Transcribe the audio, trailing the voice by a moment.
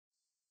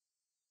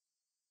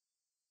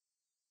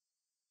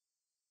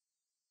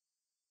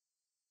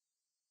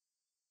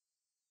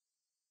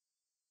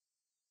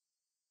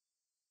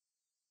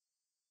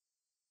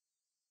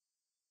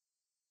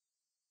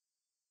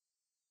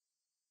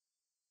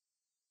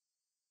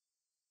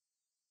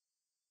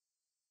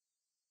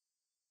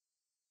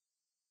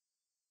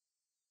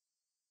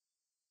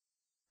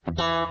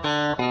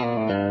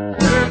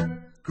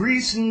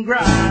Grease and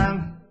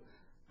grime,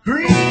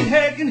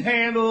 Greenhead can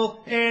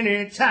handle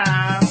any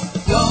time.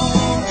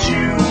 Don't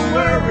you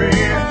worry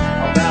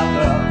about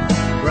the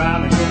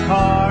grime in your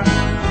car.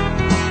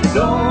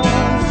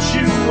 Don't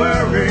you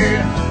worry,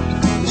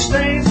 the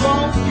stains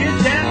won't get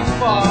that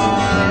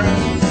far.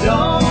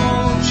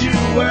 Don't you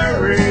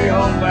worry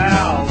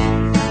about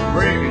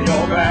breaking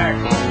your back.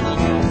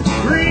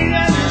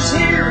 Greenhead is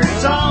here,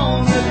 it's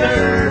on the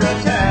dirt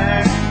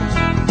attack.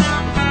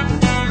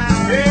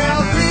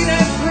 Yeah,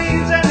 Greenhead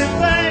cleans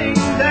anything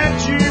that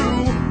you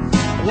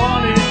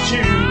wanted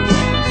to.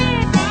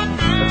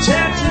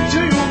 Attention to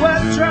your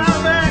wet dry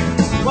back,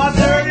 while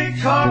dirty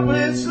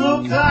carpets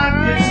look like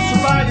it's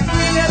about your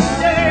Greenhead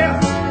today.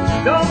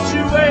 Don't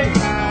you wait,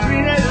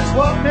 Greenhead is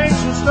what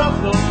makes your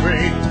stuff look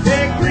great.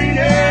 Hey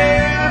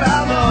Greenhead, I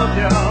love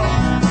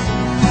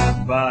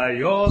you, buy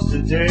yours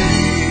today.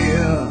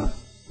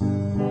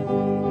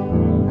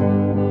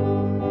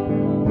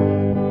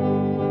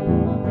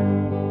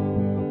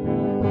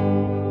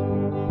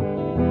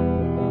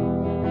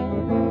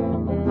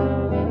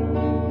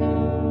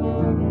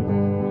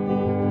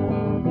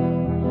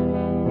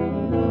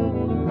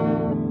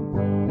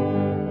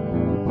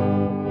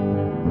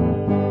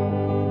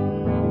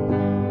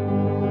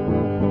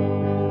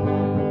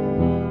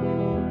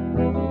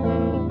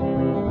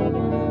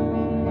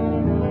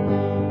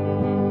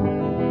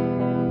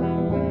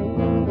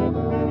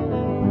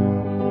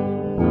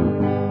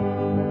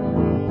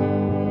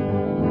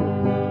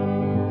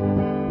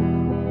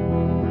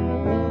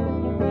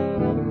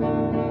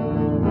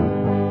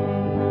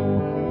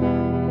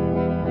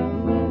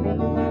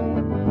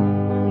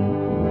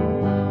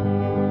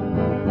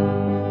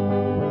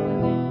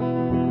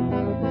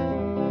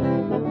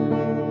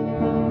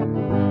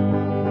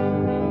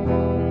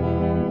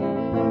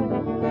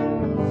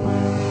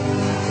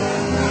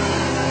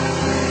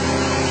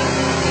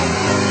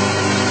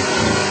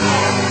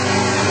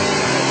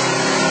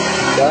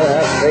 Gotta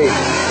have faith.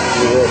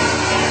 You will.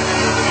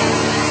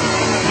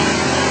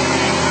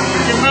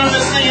 You can move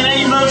this thing in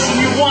any motion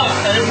you want,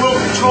 and it will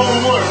control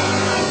the water.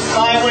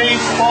 Sideways,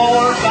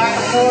 forward, back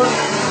and forth.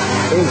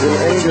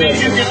 Which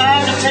means you can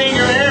agitate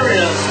your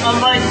areas,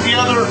 unlike the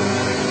other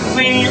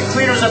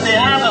cleaners that they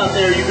have out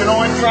there. You can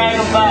only drag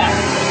them back.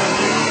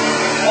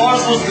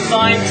 Ours was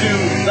designed to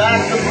back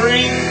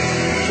debris,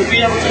 to be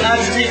able to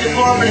agitate the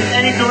carpet in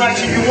any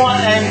direction you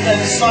want,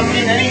 and suck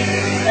in any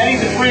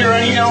debris or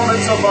any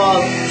elements of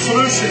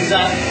solutions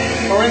that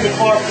are in the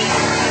carpet.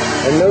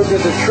 And note that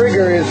the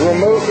trigger is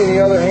remote in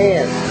the other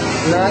hand,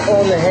 not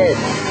on the head.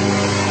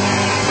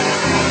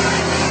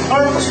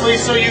 Purposely,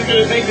 so you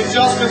can make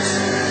adjustments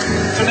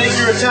to make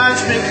your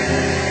attachment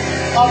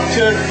up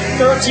to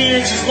 13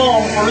 inches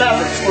long for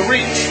leverage, for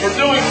reach, for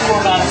doing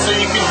format, so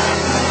you can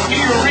get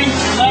your reach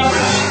and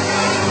leverage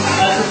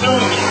as you're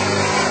doing it.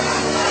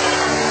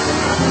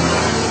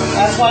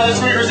 That's why the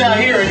trigger's out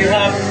here, and you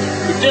have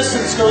the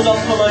distance goes up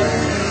to like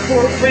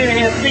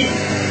 3.5 feet.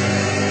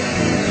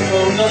 So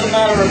it doesn't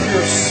matter if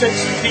you're 6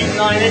 feet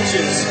 9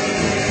 inches,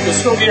 you'll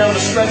still be able to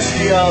stretch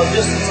the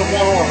distance of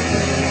one arm.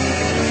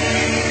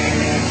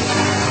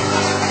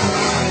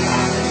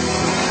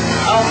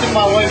 I don't think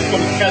my wife's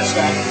going to catch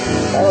that.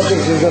 I don't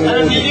think she's going to.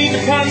 And if you need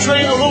to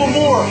penetrate a little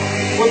more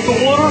with the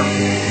water,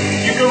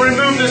 you can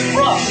remove this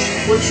brush,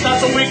 which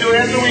that's what we do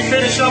after we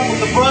finish up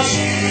with the brush,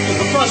 because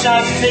the brush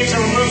agitates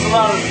and removes a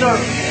lot of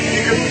dirt.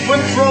 You can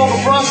withdraw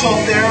the brush off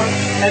there,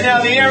 and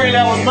now the area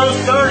that was most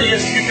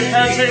dirtiest, you can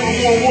penetrate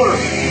with more water.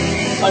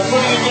 By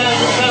putting it down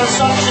with better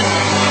suction,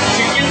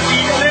 you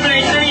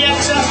eliminate any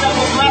excess that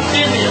was left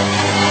in here.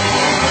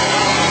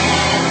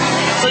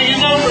 So you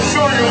know for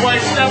sure your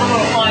wife's never going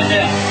to find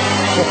out.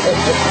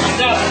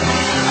 Never.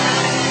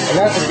 And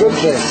that's a good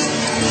thing.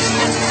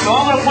 So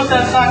I'm going to put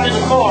that back in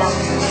the car,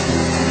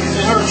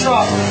 in her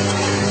truck,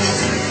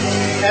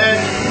 and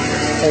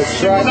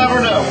she will never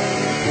know.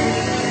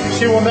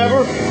 She will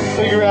never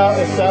figure out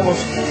if that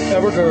was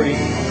ever dirty.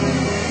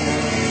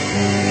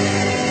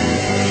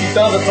 She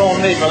does it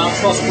on me, but I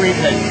trust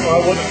Greenhead, or I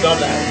wouldn't have done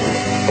that.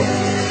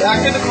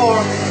 Back in the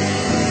car.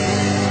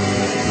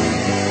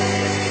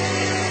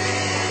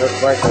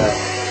 Just like that.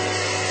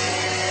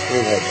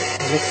 Greenhead.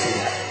 Let's see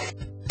that.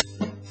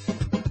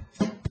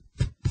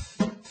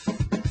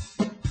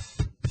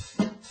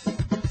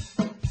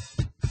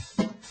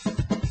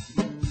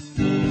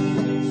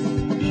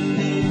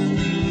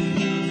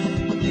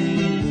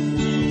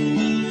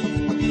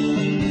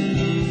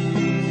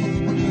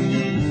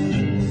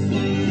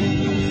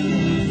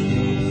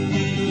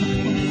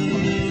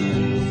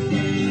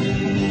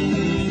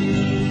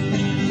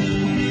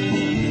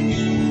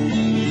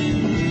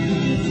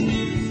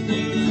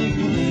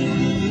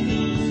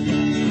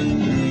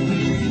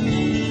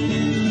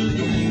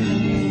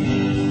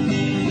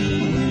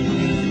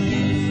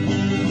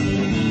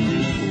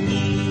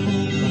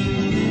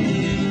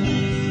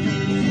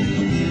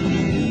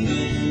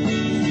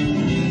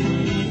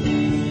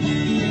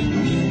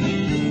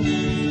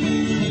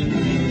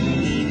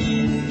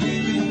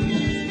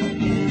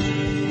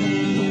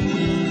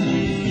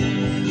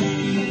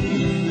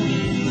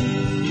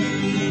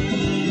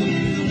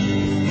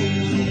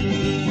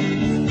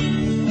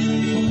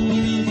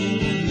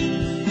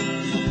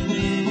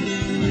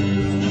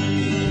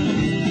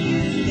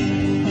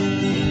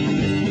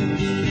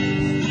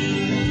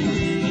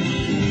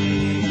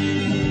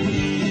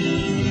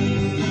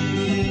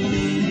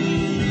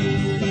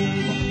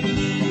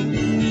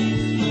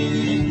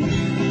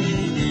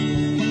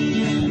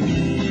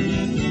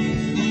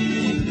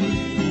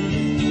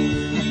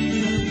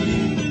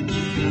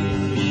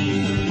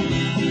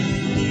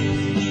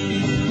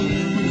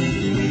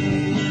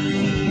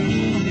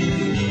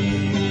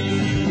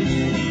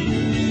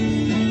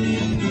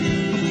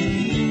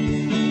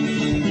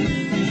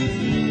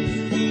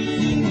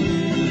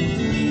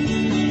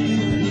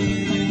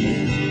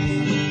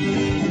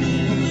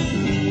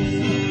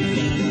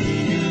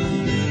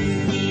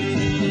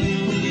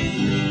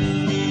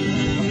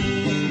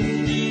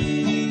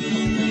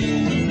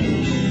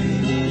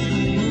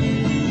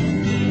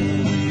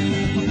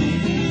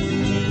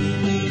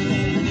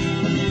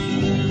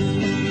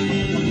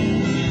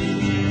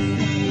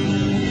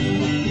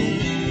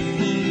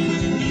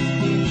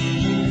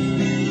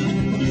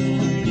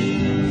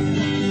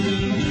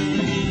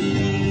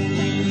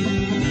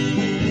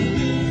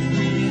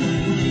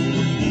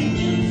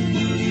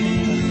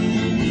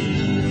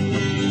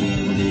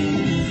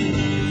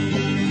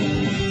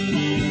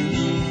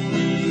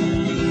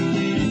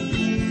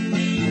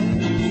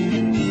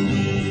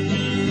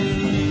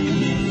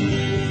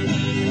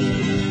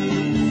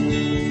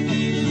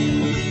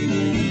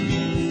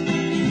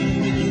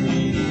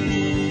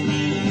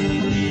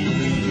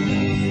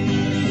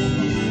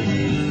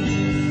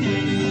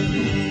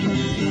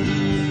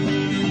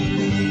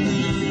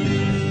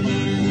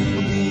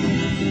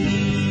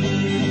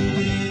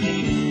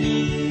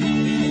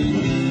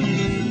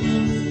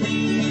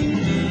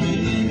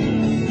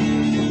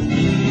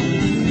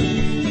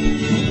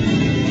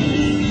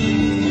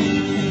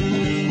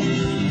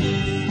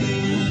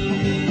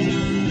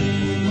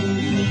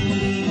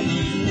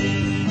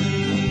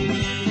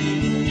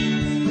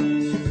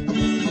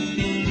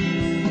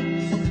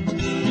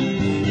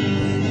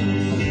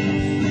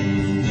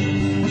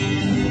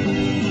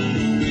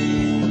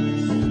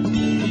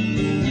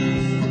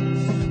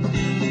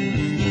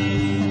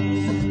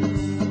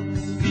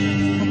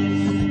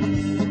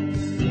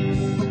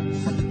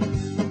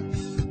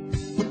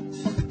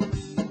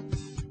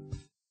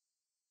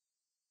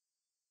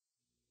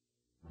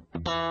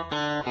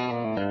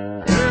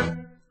 Dirt,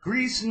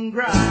 grease and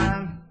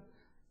grime,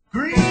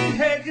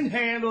 Greenhead can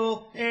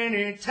handle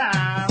any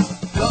time.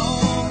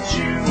 Don't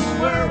you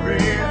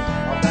worry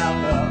about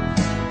the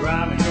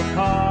grime in your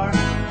car.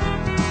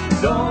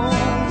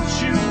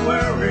 Don't you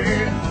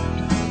worry,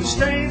 the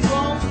stains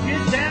won't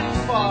get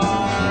that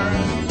far.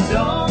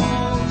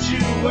 Don't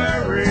you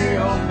worry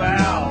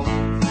about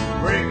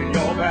breaking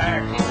your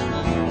back.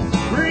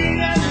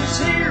 Greenhead is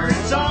here,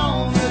 it's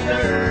on the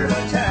dirt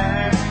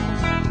attack.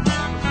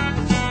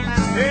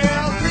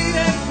 Yeah,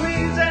 Greenhead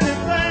cleans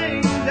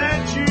anything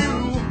that you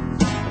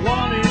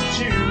wanted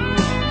to.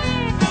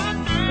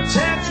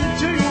 Attention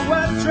to your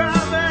wet dry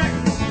back,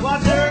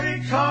 while dirty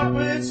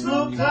carpets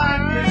look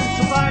like this.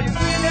 So buy your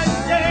Greenhead